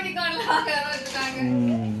யூனிகார்ன். யூனிகார்ன்ல வாங்க வச்சிருக்காங்க.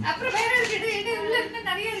 அப்புறம் வேற இருக்கு. இது உள்ள இன்னும்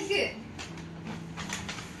நிறைய இருக்கு.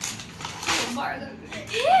 ரொம்ப அழகா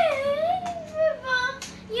இருக்கு.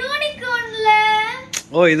 யூனிகார்ன்ல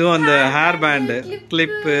இதுவும் அந்த ஹேர் பேண்ட்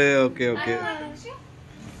கிளிப். ஓகே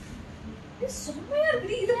இது செம்மையா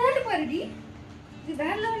இருக்கு. இது போட்டு பாருடி. இது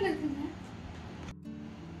வேற லெவல்ல இருக்குங்க.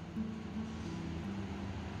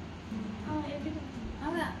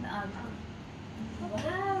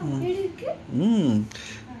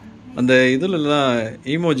 அந்த இதுலலாம்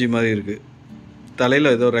ஈமோஜி மாதிரி இருக்கு.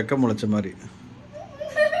 தலையில ஏதோ ரெக்க முளைச்ச மாதிரி.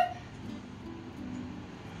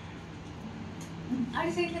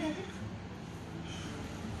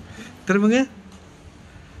 திரும்புங்க.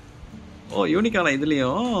 யூனிகார்ன்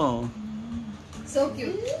இதுலயும். So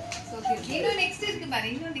cute. இன்னும் நெக்ஸ்ட் இருக்கு பாரு.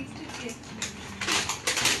 இன்னும் நெக்ஸ்ட் இருக்கு.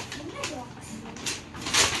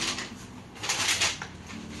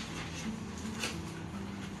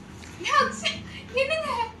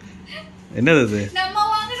 என்னது அது? நம்ம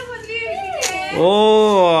வாங்குற மாதிரியே இருக்கு.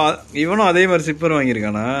 இவனும் அதே மாதிரி சிப்பர்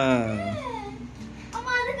வாங்கியிருக்கானா?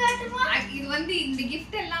 அம்மா அது காட்டுமா. இது வந்து இந்த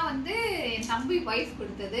gift எல்லாம் வந்து என் தம்பி வைஃப்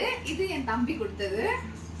கொடுத்தது. இது என் தம்பி கொடுத்தது.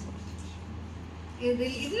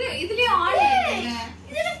 இதுலயே ஆள் இருக்குங்க.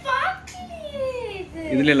 இதுல பாக்கலையே இது.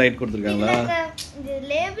 இதுலயே லைட் கொடுத்திருக்காங்களா? இந்த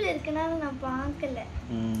லேபிள் இருக்குன்னா நான் பார்க்கல.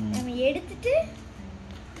 நம்ம எடுத்துட்டு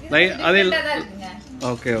அதே இருக்குங்க.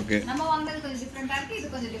 Okay okay. நம்ம வாங்குறது கொஞ்சம் டிஃபரண்டா இருக்கு, இது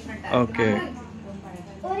கொஞ்சம் டிஃபரண்டா ஓகே.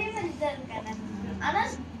 ஒரே மாதிரி தான் இருக்கு. ஆனா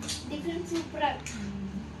டிஃபரன்ஸ் சூப்பரா இருக்கு.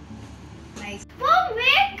 நைஸ். பா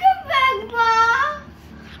மேக்கப் பேக் பா.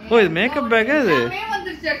 ஓ இது மேக்கப் பேக்கா இது? மே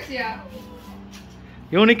வந்துருச்சு அக்ஷயா.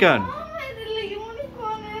 யூனிகார்ன். இதுல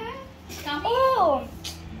யூனிகார்ன். ஓ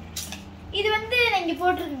இது வந்து நீங்க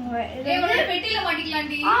போட்டுருங்க. இதோட பெட்டில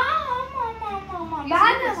மாட்டிக்கலாம்டி. ஆமா ஆமா ஆமா ஆமா.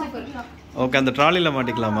 பேக்ல மாட்டிக்கலாம். ஓகே அந்த ட்ராலில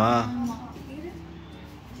மாட்டிக்கலாமா? ஆமா.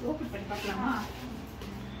 ஓபன் பண்ணி பார்க்கலாமா?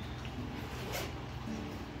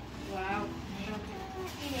 வாவ்.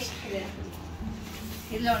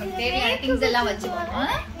 இதுல உனக்கு தேவையான திங்ஸ் எல்லாம் வச்சுக்கோங்க.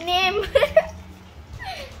 நேம்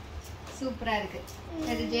சூப்பரா இருக்கு.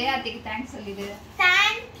 சரி ஜெயாத்திக்கு தேங்க்ஸ் சொல்லிடு.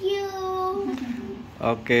 Thank you.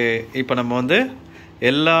 ஓகே இப்போ நம்ம வந்து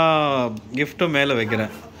எல்லா கிஃப்ட்டும் மேலே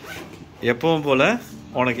வைக்கிறேன். எப்பவும் போல்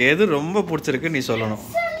உனக்கு எது ரொம்ப பிடிச்சிருக்கு நீ சொல்லணும்.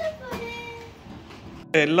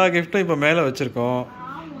 எல்லா கிஃப்ட்டும் இப்போ மேலே வச்சுருக்கோம்.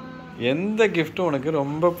 எந்த கிஃப்ட்டும் உனக்கு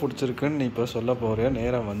ரொம்ப பிடிச்சிருக்குன்னு நீ இப்போ சொல்ல போகிற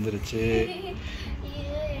நேரம் வந்துருச்சு.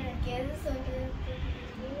 எனக்கு எது சொல்றது?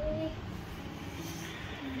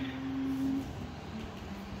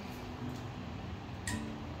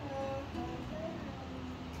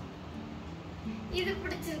 இது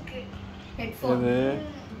பிடிச்சிருக்கு. ஹெட்ஃபோன். இது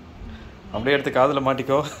அப்படியே எடுத்து காதில்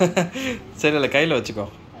மாட்டிக்கோ. சரி இல்லை கையில் வச்சுக்கோ.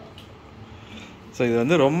 ஸோ இது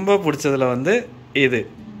வந்து ரொம்ப பிடிச்சதுல வந்து இது.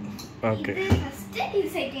 ஓகே இது ஃபர்ஸ்ட், இது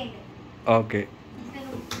செகண்ட். ஓகே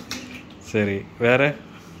சரி வேற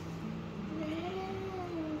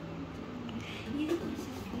இது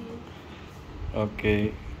பிடிச்சிருக்கு. ஓகே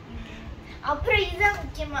அப்புறம் இதுதான்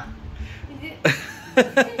முக்கியமா. இது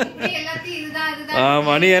இப்படி எல்லாத்தையும் இதுதான்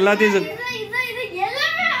மணி எல்லாத்தையும் இது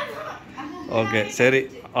எல்லாமே ஓகே சரி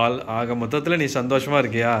ஆக மொத்தத்தில் நீ சந்தோஷமா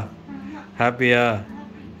இருக்கியா? ஹாப்பியா?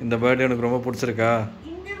 இந்த பர்த்டே உனக்கு ரொம்ப பிடிச்சிருக்கா?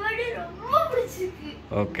 இந்த பர்த்டே ரொம்ப பிடிச்சிருக்கு.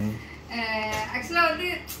 ஓகே ஆக்சுவலா வந்து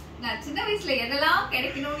நான் சின்ன வயசுல எதெல்லாம்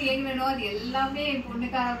கிடைக்கணும்னு ஏங்கினோ அது எல்லாமே என்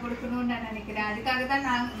பொண்ணுக்காக கொடுக்கணும்னு நான் நினைக்கிறேன். அதுக்காக தான்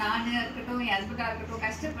நானு இருக்கட்டும் என் ஹஸ்பண்டா இருக்கட்டும்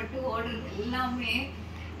கஷ்டப்பட்டு ஓடுறது எல்லாமே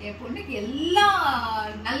என் பொண்ணுக்கு எல்லா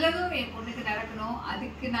நல்லதும் என் பொண்ணுக்கு நடக்கணும்.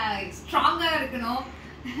 அதுக்கு நான் ஸ்ட்ராங்கா இருக்கணும்.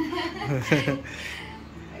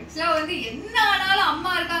 ஆக்சுவலா வந்து என்ன ஆனாலும்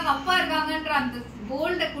அம்மா இருக்காங்க அப்பா இருக்காங்கன்ற அந்த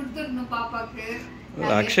போல்ட கொடுத்துடணும் பாப்பாக்கு.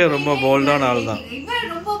 அக்ஷயா ரொம்ப போல்டான ஆள் தான்.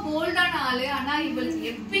 இவன் ரொம்ப போல்டான ஆளு. ஆனா இவளுக்கு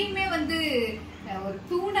எப்பயுமே வந்து ஒரு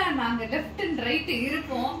தூணா நாங்க லெஃப்ட் அண்ட் ரைட்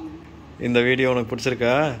இருப்போம். இந்த வீடியோ உனக்கு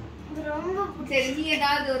பிடிச்சிருக்கா? ரொம்ப சரி நீ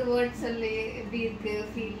ஏதாவது ஒரு வேர்ட் சொல்லு. எப்படி இருக்கு?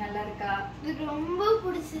 ஃபீல் நல்லா இருக்கா? இது ரொம்ப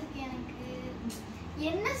பிடிச்சிருக்கு எனக்கு.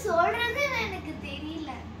 என்ன சொல்றதுன்னு எனக்கு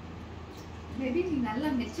தெரியல. மேபி நீ நல்லா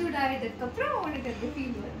மெச்சூர்ட் ஆயிட்டதுக்கு அப்புறம் உனக்கு அந்த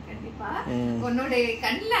ஃபீல் வரும் கண்டிப்பா. உன்னோட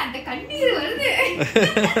கண்ணுல அந்த கண்ணீர் வருது.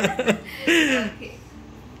 ஓகே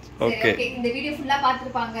ஓகே இந்த வீடியோ ஃபுல்லா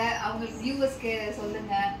பாத்துப்பாங்க. அவங்க வியூவர்ஸ்க்கு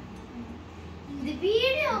சொல்லுங்க. இந்த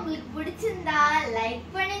வீடியோ உங்களுக்கு பிடிச்சிருந்தா லைக்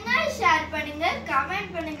பண்ணுங்க, ஷேர் பண்ணுங்க,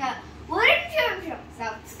 கமெண்ட் பண்ணுங்க. ஒரு நிமிஷம்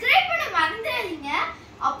சப்ஸ்கிரைப் பண்ண மறந்துடாதீங்க.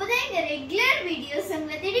 அப்பதான் எங்க ரெகுலர் வீடியோஸ்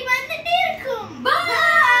உங்களை தேடி வந்துட்டே இருக்கும்.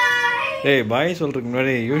 பாய். ஏய் பாய் சொல்றதுக்கு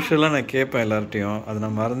முன்னாடி யூஸ்வலாக நான் கேட்பேன் எல்லார்ட்டையும், அது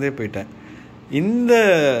நான் மறந்தே போயிட்டேன். இந்த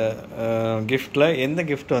கிஃப்ட்ல எந்த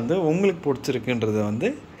கிஃப்ட் வந்து உங்களுக்கு பிடிச்சிருக்குன்றத வந்து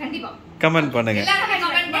கண்டிப்பா கமெண்ட் பண்ணுங்க. எல்லாரும்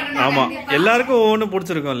கமெண்ட் பண்ணுங்க. ஆமா எல்லாருக்கும் ஒவ்வொன்று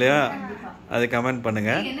பிடிச்சிருக்கும் இல்லையா? அது கமெண்ட்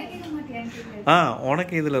பண்ணுங்க. எனக்கு இது மாட்டியான்னு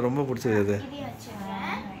உனக்கு இதுல ரொம்ப பிடிச்சது எது? இதையும்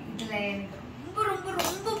வச்சுக்கிறேன். இதுல எனக்கு ரொம்ப ரொம்ப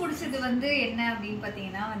ரொம்ப பிடிச்சது வந்து என்ன அப்படின்னு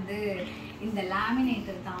பாத்தீங்கன்னா வந்து இந்த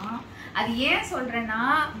லேமினேட்டர் தான். அது ஏன் சொல்றேன்னா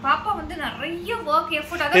பாப்பா வந்து நிறைய ஒர்க்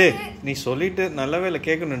எஃபோர்ட். அதாவது நீ சொல்லிட்டு நல்லாவே இல்லை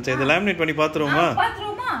கேட்கணும்னு நினைச்சேன். இதை லேமினேட் பண்ணி பாத்துருவோமா?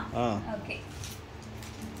 பாத்துருவோமா? ஓகே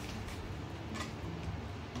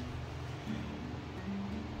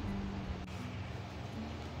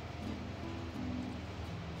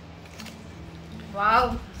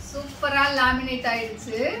வாவ் சூப்பரா லேமினேட்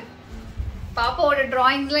ஆயிடுச்சு. பாப்பாவோட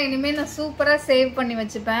டிராயிங்ஸ்லாம் இனிமே நான் சூப்பரா சேவ் பண்ணி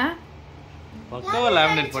வச்சுப்பேன். பக்காவா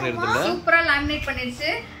லேமினேட் பண்ணிருதுல. சூப்பரா லேமினேட் பண்ணிருச்சு.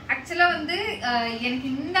 ஆக்சுவலா வந்து எனக்கு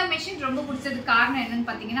இந்த மெஷின் ரொம்ப பிடிச்சது காரணம் என்னன்னு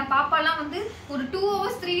பாத்தீங்கன்னா பாப்பாலாம் வந்து ஒரு 2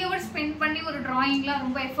 hours 3 hours ஸ்பெண்ட் பண்ணி ஒரு டிராயிங்லாம்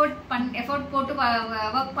ரொம்ப எஃபோர்ட் போட்டு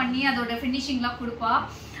ஒர்க் பண்ணி அதோட ஃபினிஷிங்லாம் கொடுப்பா.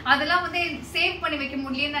 அதெல்லாம் வந்து சேவ் பண்ணி வைக்க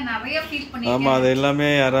முடியல. நான் நிறைய ஃபீல் பண்ணிருக்கேன். ஆமா அது எல்லாமே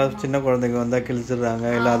யாராவது சின்ன குழந்தைங்க வந்தா கிழிச்சிடுறாங்க,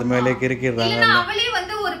 இல்ல அது மேலே கிறுக்கிடுறாங்க. இல்ல அவளே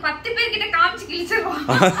வந்து ஒரு 10 பேர் கிட்ட காமிச்சு கிழிச்சிருவா.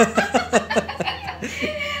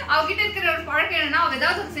 அவகிட்ட இருக்கிற ஒரு பழக்கம் என்னன்னா அவ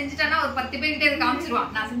ஏதாவது ஒரு செஞ்சுட்டானா ஒரு 10 பேர் கிட்ட காமிச்சிருவா.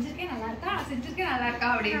 நான் செஞ்சிருக்கேன் நல்லா இருக்கா, நான் செஞ்சிருக்கேன் நல்லா இருக்கா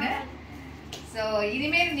அப்படின்னு. சோ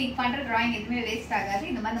இனிமேல் நீ பண்ற டிராயிங் எதுவுமே வேஸ்ட் ஆகாது.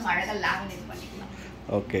 இந்த மாதிரி நம்ம அழகா லேமினேட் பண்ணிக்கலாம்.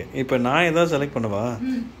 ஓகே இப்போ நான் ஏதாவது செலக்ட் பண்ணவா?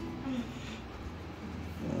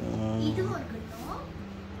 இதுவும் இருக்கட்டும்.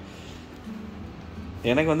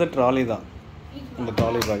 எனக்கு வந்து ட்ராலி தான். இந்த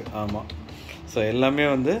ட்ராலி பேக். ஆமாம், ஸோ எல்லாமே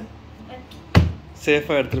வந்து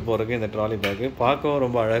சேஃபாக எடுத்துகிட்டு போகிறதுக்கு இந்த ட்ராலி பேக்கு பார்க்கவும்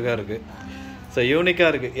ரொம்ப அழகாக இருக்குது. ஸோ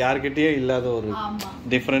யூனிக்காக இருக்குது, யார்கிட்டயும் இல்லாத ஒரு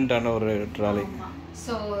டிஃப்ரெண்ட்டான ஒரு ட்ராலி.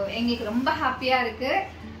 ஸோ எங்களுக்கு ரொம்ப ஹாப்பியாக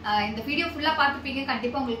இருக்குது. இந்த வீடியோ ஃபுல்லாக பார்த்துப்பீங்க,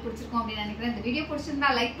 கண்டிப்பாக உங்களுக்கு பிடிச்சிருக்கும் அப்படின்னு நினைக்கிறேன். இந்த வீடியோ பிடிச்சிருந்தா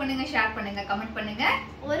லைக் பண்ணுங்க, ஷேர் பண்ணுங்க, கமெண்ட் பண்ணுங்க.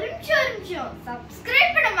 ஒரு நிமிஷம்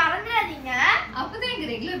சப்ஸ்கிரைப் பண்ண மறந்துடாதீங்க. அப்பதான் எங்க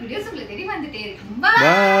ரெகுலர் வீடியோஸ் உங்களுக்கு தேடி வந்துட்டே இருக்கும்.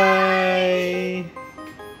 பாய்.